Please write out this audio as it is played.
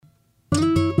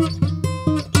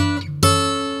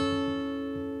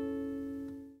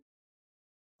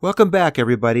Welcome back,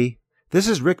 everybody. This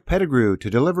is Rick Pettigrew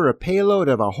to deliver a payload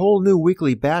of a whole new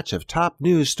weekly batch of top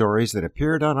news stories that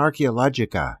appeared on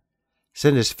Archaeologica.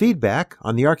 Send us feedback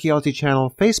on the Archaeology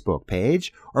Channel Facebook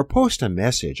page or post a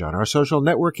message on our social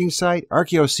networking site,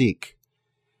 ArchaeoSeek.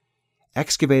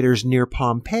 Excavators near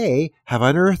Pompeii have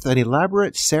unearthed an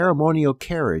elaborate ceremonial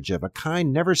carriage of a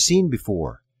kind never seen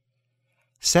before.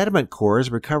 Sediment cores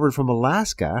recovered from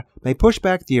Alaska may push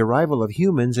back the arrival of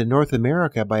humans in North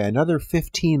America by another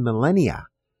 15 millennia.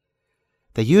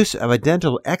 The use of a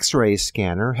dental X-ray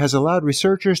scanner has allowed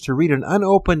researchers to read an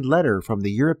unopened letter from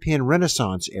the European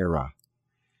Renaissance era.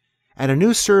 And a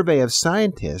new survey of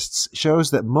scientists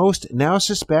shows that most now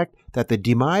suspect that the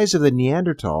demise of the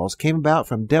Neanderthals came about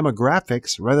from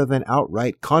demographics rather than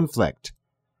outright conflict.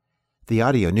 The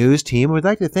audio news team would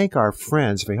like to thank our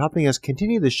friends for helping us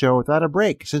continue the show without a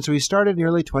break since we started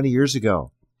nearly 20 years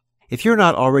ago. If you're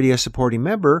not already a supporting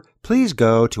member, please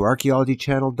go to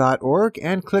archaeologychannel.org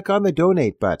and click on the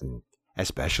donate button.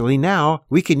 Especially now,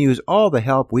 we can use all the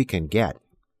help we can get.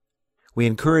 We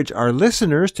encourage our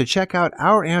listeners to check out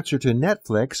our answer to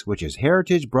Netflix, which is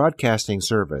Heritage Broadcasting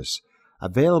Service,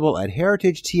 available at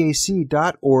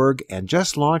heritagetac.org and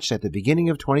just launched at the beginning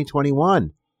of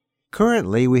 2021.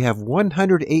 Currently, we have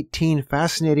 118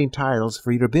 fascinating titles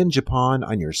for you to binge upon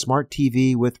on your smart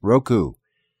TV with Roku.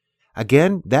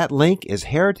 Again, that link is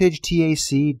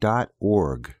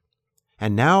heritagetac.org.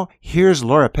 And now, here's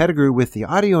Laura Pettigrew with the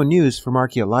audio news from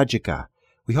Archaeologica.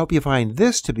 We hope you find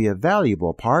this to be a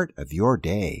valuable part of your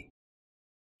day.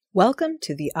 Welcome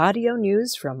to the audio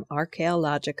news from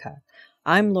Archaeologica.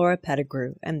 I'm Laura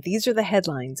Pettigrew, and these are the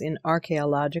headlines in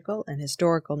archaeological and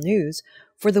historical news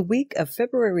for the week of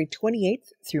February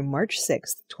 28th through March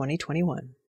 6th,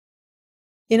 2021.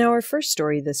 In our first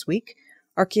story this week,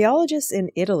 archaeologists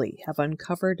in Italy have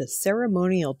uncovered a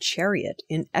ceremonial chariot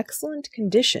in excellent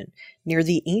condition near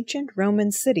the ancient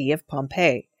Roman city of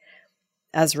Pompeii.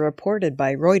 As reported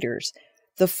by Reuters,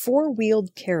 the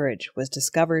four-wheeled carriage was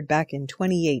discovered back in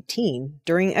 2018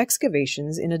 during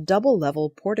excavations in a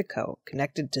double-level portico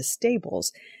connected to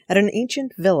stables at an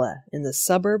ancient villa in the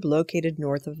suburb located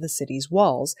north of the city's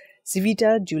walls,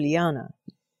 Civita Giuliana.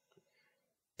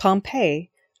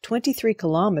 Pompeii, 23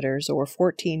 kilometers or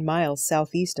 14 miles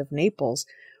southeast of Naples,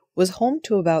 was home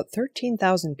to about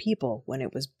 13,000 people when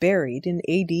it was buried in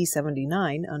AD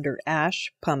 79 under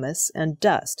ash, pumice, and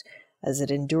dust, as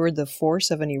it endured the force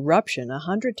of an eruption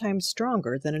 100 times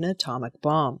stronger than an atomic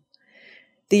bomb.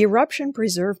 The eruption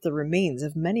preserved the remains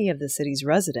of many of the city's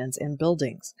residents and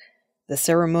buildings. The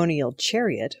ceremonial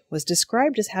chariot was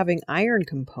described as having iron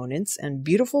components and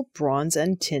beautiful bronze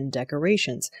and tin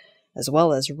decorations, as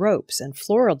well as ropes and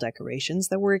floral decorations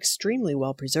that were extremely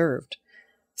well preserved.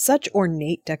 Such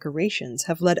ornate decorations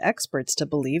have led experts to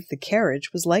believe the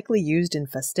carriage was likely used in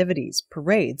festivities,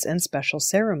 parades, and special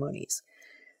ceremonies.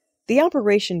 The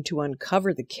operation to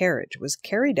uncover the carriage was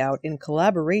carried out in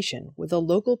collaboration with a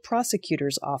local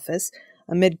prosecutor's office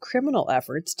amid criminal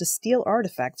efforts to steal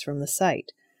artifacts from the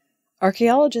site.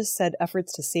 Archaeologists said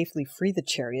efforts to safely free the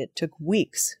chariot took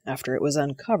weeks after it was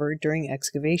uncovered during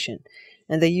excavation,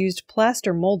 and they used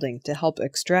plaster molding to help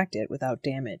extract it without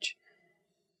damage.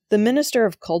 The Minister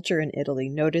of Culture in Italy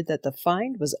noted that the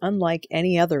find was unlike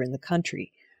any other in the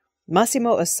country.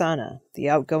 Massimo Ossana, the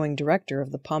outgoing director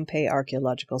of the Pompeii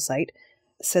archaeological site,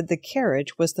 said the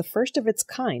carriage was the first of its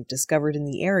kind discovered in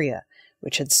the area,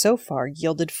 which had so far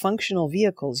yielded functional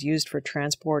vehicles used for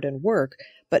transport and work,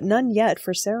 but none yet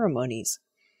for ceremonies.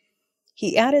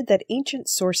 He added that ancient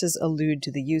sources allude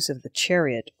to the use of the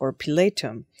chariot, or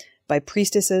piletum, by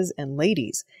priestesses and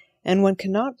ladies, and one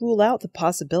cannot rule out the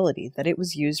possibility that it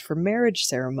was used for marriage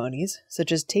ceremonies,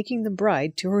 such as taking the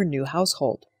bride to her new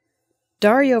household.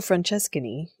 Dario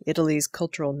Franceschini, Italy's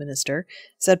cultural minister,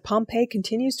 said Pompeii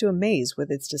continues to amaze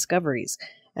with its discoveries,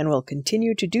 and will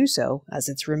continue to do so as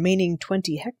its remaining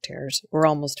 20 hectares, or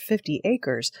almost 50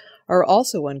 acres, are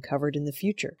also uncovered in the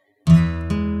future.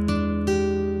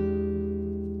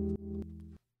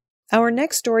 Our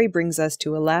next story brings us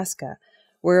to Alaska,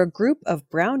 where a group of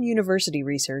Brown University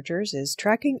researchers is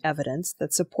tracking evidence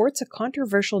that supports a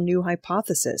controversial new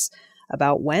hypothesis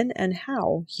about when and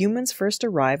how humans first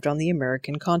arrived on the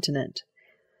American continent.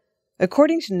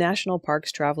 According to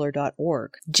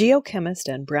nationalparkstraveler.org,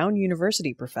 geochemist and Brown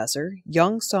University professor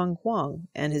Yong-Sung Huang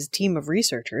and his team of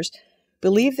researchers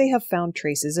believe they have found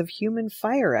traces of human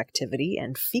fire activity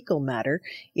and fecal matter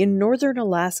in northern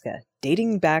Alaska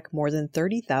dating back more than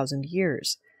 30,000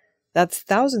 years. That's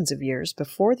thousands of years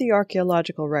before the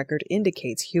archaeological record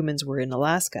indicates humans were in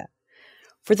Alaska.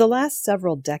 For the last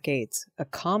several decades, a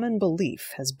common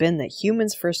belief has been that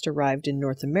humans first arrived in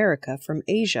North America from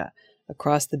Asia,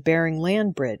 across the Bering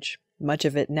Land Bridge, much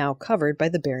of it now covered by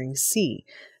the Bering Sea,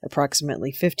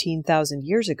 approximately 15,000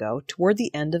 years ago toward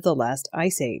the end of the last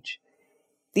ice age.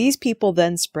 These people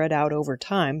then spread out over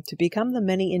time to become the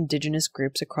many indigenous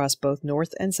groups across both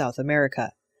North and South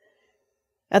America.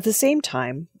 At the same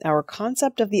time, our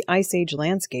concept of the Ice Age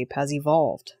landscape has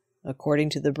evolved. According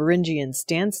to the Beringian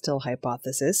standstill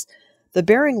hypothesis, the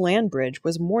Bering Land Bridge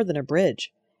was more than a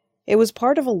bridge. It was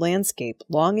part of a landscape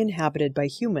long inhabited by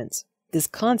humans. This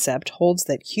concept holds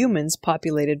that humans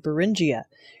populated Beringia,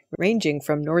 ranging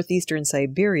from northeastern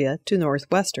Siberia to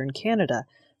northwestern Canada,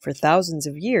 for thousands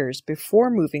of years before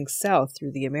moving south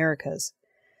through the Americas.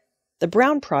 The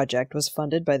Brown Project was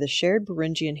funded by the Shared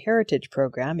Beringian Heritage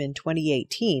Program in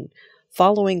 2018,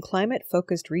 following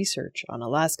climate-focused research on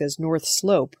Alaska's North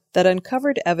Slope that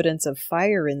uncovered evidence of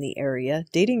fire in the area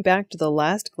dating back to the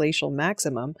last glacial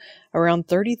maximum around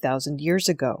 30,000 years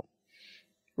ago.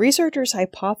 Researchers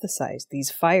hypothesized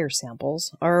these fire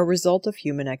samples are a result of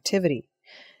human activity.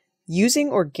 Using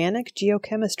organic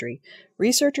geochemistry,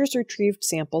 researchers retrieved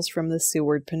samples from the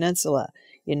Seward Peninsula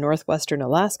in northwestern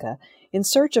Alaska in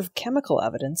search of chemical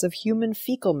evidence of human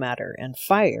fecal matter and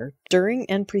fire during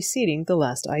and preceding the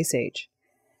last ice age.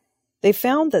 They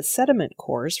found that sediment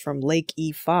cores from Lake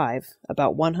E5,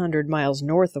 about 100 miles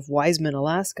north of Wiseman,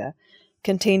 Alaska,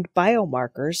 contained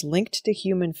biomarkers linked to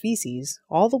human feces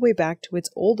all the way back to its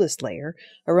oldest layer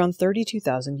around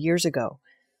 32,000 years ago.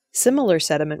 Similar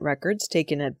sediment records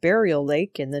taken at Burial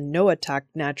Lake in the Noatak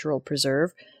Natural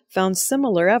Preserve found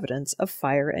similar evidence of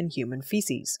fire and human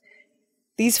feces.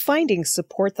 These findings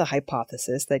support the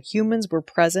hypothesis that humans were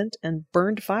present and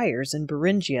burned fires in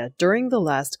Beringia during the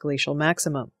last glacial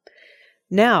maximum.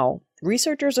 Now,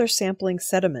 researchers are sampling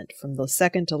sediment from the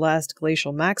second-to-last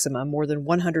glacial maximum more than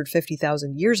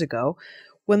 150,000 years ago,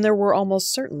 when there were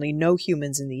almost certainly no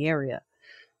humans in the area.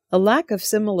 A lack of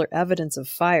similar evidence of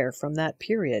fire from that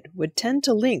period would tend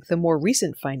to link the more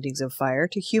recent findings of fire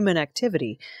to human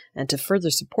activity and to further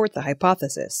support the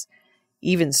hypothesis.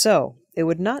 Even so, it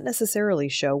would not necessarily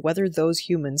show whether those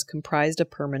humans comprised a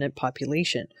permanent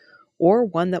population, or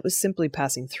one that was simply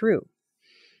passing through.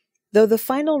 Though the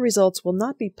final results will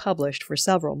not be published for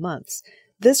several months,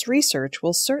 this research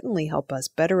will certainly help us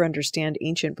better understand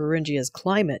ancient Beringia's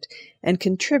climate and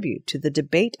contribute to the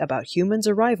debate about humans'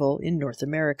 arrival in North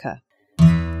America.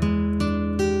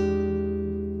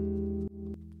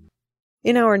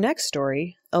 In our next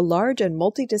story, a large and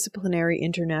multidisciplinary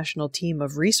international team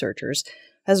of researchers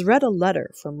has read a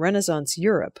letter from Renaissance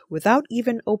Europe without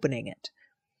even opening it.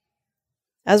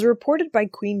 As reported by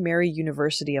Queen Mary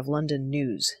University of London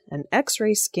News, an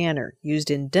X-ray scanner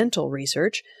used in dental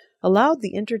research allowed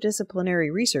the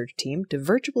interdisciplinary research team to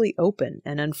virtually open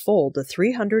and unfold a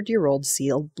 300-year-old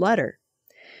sealed letter.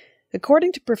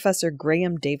 According to Professor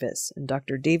Graham Davis and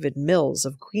Dr. David Mills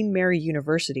of Queen Mary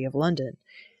University of London,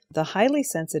 the highly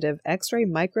sensitive X-ray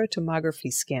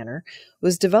microtomography scanner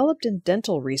was developed in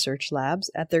dental research labs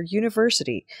at their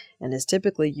university and is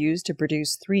typically used to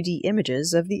produce 3D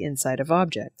images of the inside of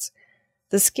objects.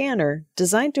 The scanner,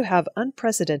 designed to have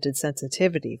unprecedented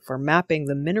sensitivity for mapping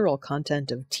the mineral content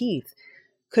of teeth,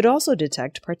 could also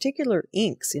detect particular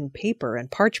inks in paper and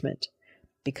parchment.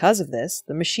 Because of this,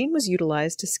 the machine was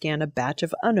utilized to scan a batch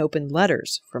of unopened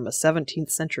letters from a 17th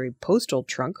century postal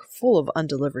trunk full of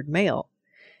undelivered mail.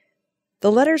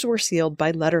 The letters were sealed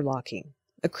by letter locking,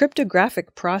 a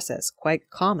cryptographic process quite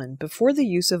common before the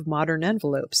use of modern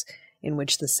envelopes, in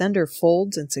which the sender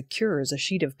folds and secures a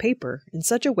sheet of paper in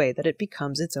such a way that it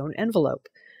becomes its own envelope.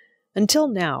 Until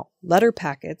now, letter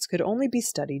packets could only be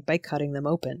studied by cutting them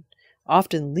open,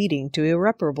 often leading to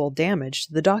irreparable damage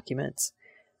to the documents.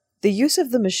 The use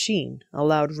of the machine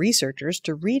allowed researchers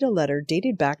to read a letter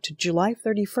dated back to July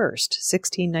 31st,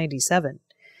 1697.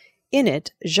 In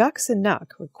it, Jacques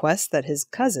Sénac requests that his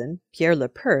cousin, Pierre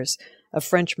Leperce, a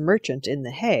French merchant in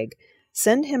The Hague,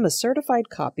 send him a certified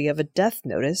copy of a death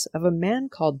notice of a man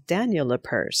called Daniel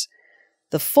Leperce.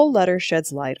 The full letter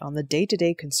sheds light on the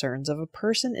day-to-day concerns of a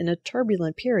person in a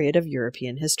turbulent period of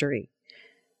European history.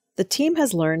 The team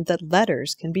has learned that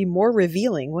letters can be more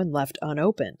revealing when left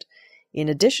unopened. In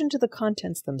addition to the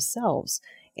contents themselves,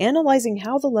 analyzing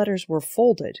how the letters were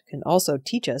folded can also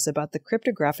teach us about the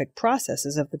cryptographic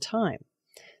processes of the time.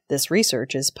 This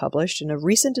research is published in a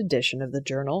recent edition of the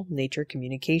journal Nature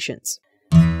Communications.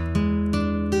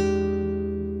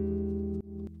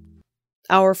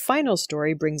 Our final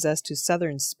story brings us to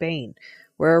southern Spain,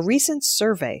 where a recent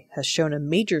survey has shown a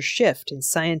major shift in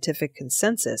scientific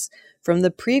consensus from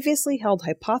the previously held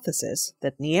hypothesis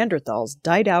that Neanderthals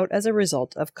died out as a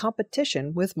result of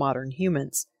competition with modern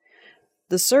humans.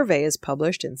 The survey is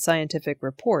published in Scientific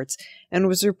Reports and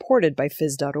was reported by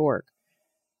Phys.org.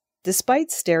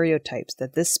 Despite stereotypes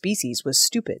that this species was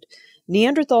stupid,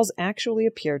 Neanderthals actually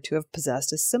appear to have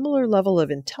possessed a similar level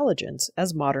of intelligence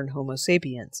as modern Homo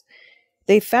sapiens.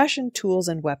 They fashioned tools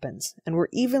and weapons, and were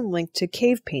even linked to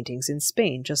cave paintings in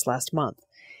Spain just last month.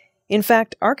 In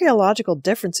fact, archaeological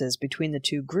differences between the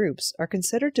two groups are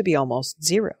considered to be almost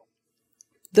zero.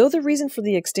 Though the reason for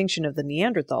the extinction of the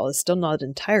Neanderthal is still not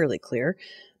entirely clear,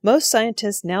 most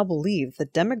scientists now believe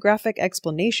that demographic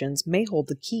explanations may hold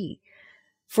the key.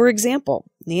 For example,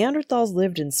 Neanderthals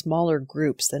lived in smaller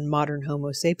groups than modern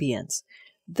Homo sapiens.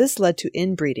 This led to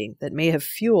inbreeding that may have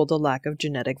fueled a lack of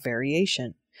genetic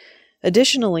variation.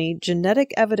 Additionally,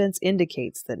 genetic evidence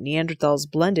indicates that Neanderthals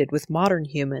blended with modern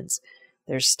humans.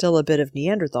 There's still a bit of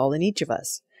Neanderthal in each of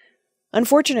us.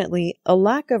 Unfortunately, a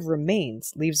lack of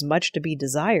remains leaves much to be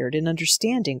desired in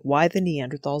understanding why the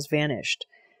Neanderthals vanished.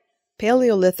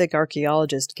 Paleolithic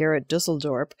archaeologist Gerrit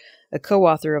Dusseldorp, a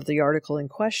co-author of the article in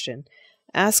question,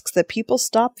 asks that people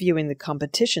stop viewing the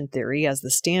competition theory as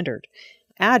the standard,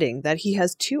 adding that he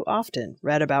has too often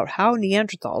read about how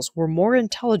Neanderthals were more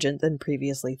intelligent than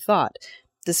previously thought,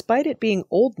 despite it being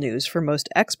old news for most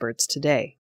experts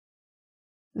today.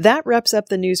 That wraps up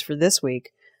the news for this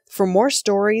week. For more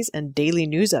stories and daily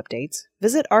news updates,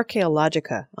 visit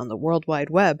Archaeologica on the World Wide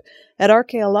Web at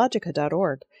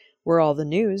archaeologica.org, where all the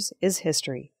news is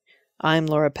history. I'm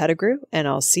Laura Pettigrew, and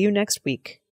I'll see you next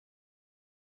week.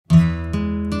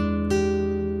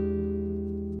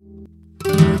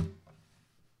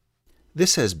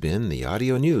 This has been the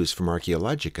audio news from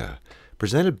Archaeologica,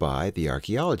 presented by the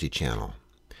Archaeology Channel.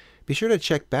 Be sure to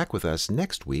check back with us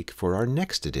next week for our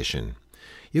next edition.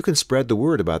 You can spread the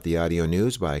word about the audio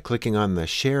news by clicking on the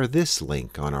Share This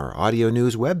link on our audio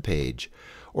news webpage,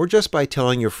 or just by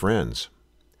telling your friends.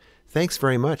 Thanks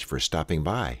very much for stopping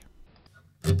by.